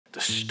The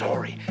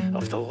story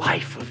of the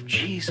life of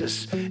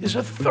Jesus is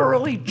a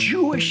thoroughly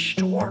Jewish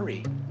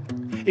story.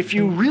 If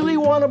you really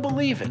want to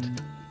believe it,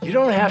 you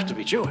don't have to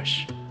be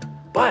Jewish.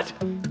 But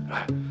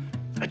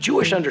a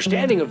Jewish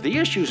understanding of the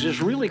issues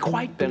is really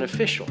quite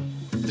beneficial.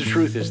 The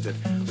truth is that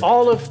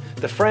all of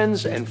the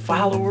friends and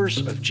followers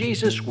of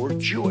Jesus were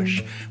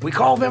Jewish. We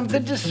call them the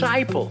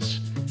disciples,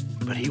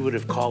 but he would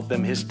have called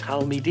them his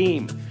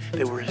Talmidim.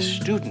 They were his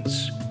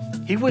students.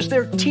 He was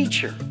their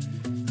teacher.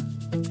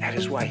 That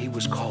is why he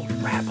was called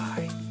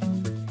Rabbi.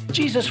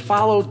 Jesus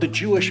followed the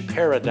Jewish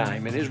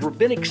paradigm and his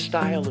rabbinic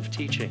style of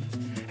teaching,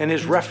 and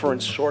his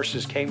reference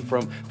sources came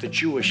from the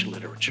Jewish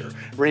literature.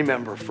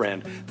 Remember,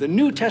 friend, the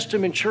New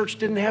Testament church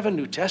didn't have a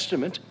New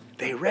Testament.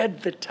 They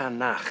read the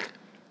Tanakh,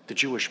 the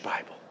Jewish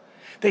Bible.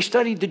 They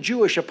studied the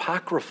Jewish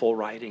apocryphal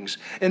writings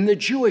and the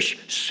Jewish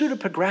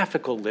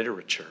pseudepigraphical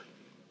literature.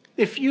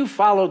 If you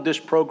followed this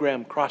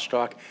program,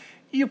 CrossTalk,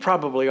 you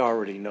probably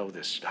already know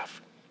this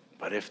stuff.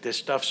 But if this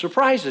stuff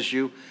surprises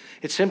you,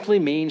 it simply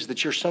means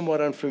that you're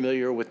somewhat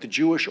unfamiliar with the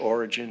Jewish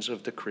origins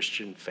of the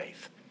Christian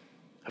faith.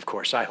 Of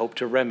course, I hope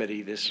to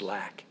remedy this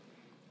lack.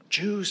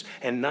 Jews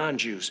and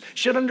non-Jews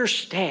should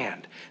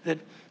understand that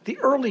the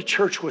early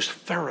church was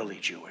thoroughly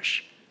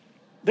Jewish.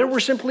 There were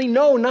simply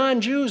no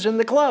non-Jews in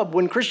the club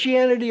when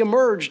Christianity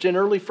emerged in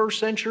early first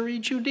century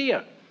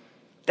Judea.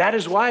 That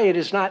is why it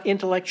is not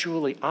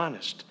intellectually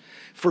honest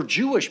for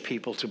Jewish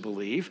people to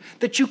believe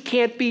that you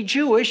can't be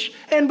Jewish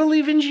and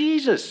believe in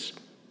Jesus.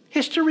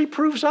 History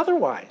proves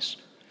otherwise.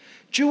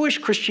 Jewish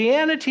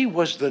Christianity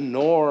was the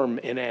norm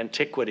in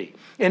antiquity,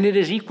 and it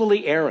is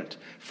equally errant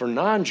for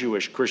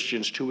non-Jewish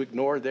Christians to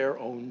ignore their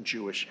own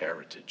Jewish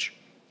heritage.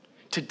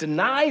 To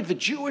deny the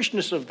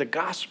Jewishness of the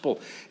gospel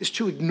is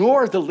to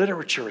ignore the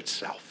literature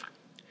itself.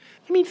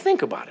 I mean,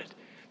 think about it.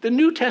 The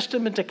New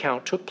Testament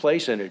account took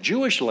place in a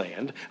Jewish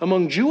land,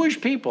 among Jewish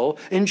people,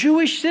 in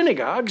Jewish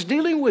synagogues,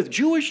 dealing with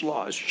Jewish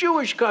laws,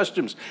 Jewish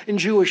customs, and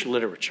Jewish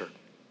literature.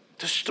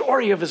 The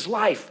story of his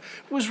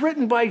life was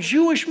written by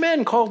Jewish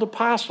men called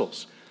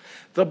apostles.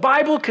 The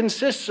Bible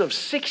consists of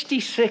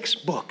 66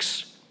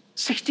 books.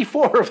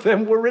 64 of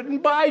them were written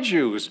by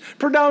Jews,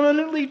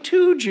 predominantly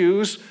to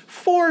Jews,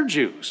 for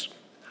Jews.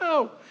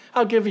 Oh,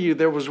 I'll give you,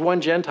 there was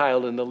one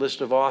Gentile in the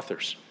list of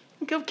authors.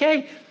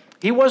 Okay,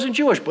 he wasn't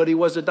Jewish, but he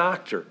was a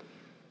doctor.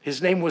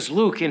 His name was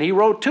Luke, and he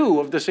wrote 2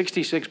 of the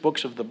 66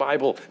 books of the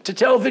Bible to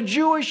tell the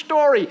Jewish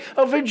story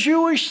of a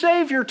Jewish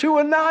Savior to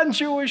a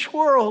non-Jewish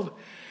world,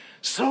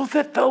 so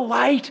that the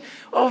light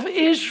of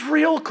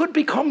Israel could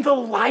become the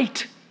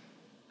light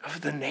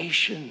of the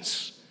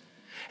nations.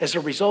 As a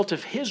result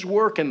of his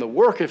work and the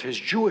work of his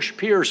Jewish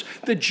peers,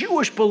 the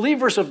Jewish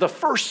believers of the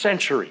first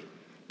century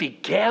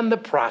began the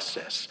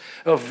process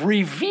of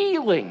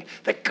revealing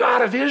the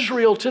God of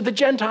Israel to the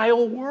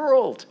Gentile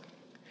world.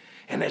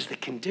 And as the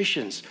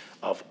conditions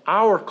of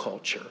our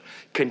culture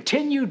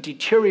continue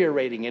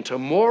deteriorating into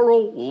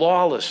moral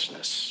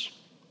lawlessness,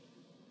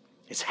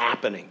 it's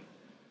happening.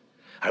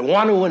 I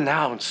want to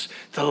announce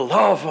the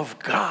love of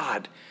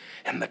God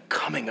and the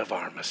coming of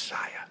our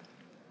Messiah.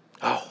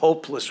 A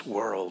hopeless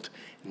world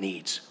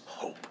needs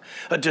hope.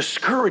 A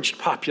discouraged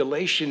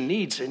population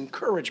needs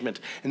encouragement,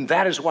 and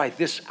that is why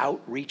this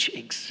outreach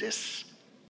exists.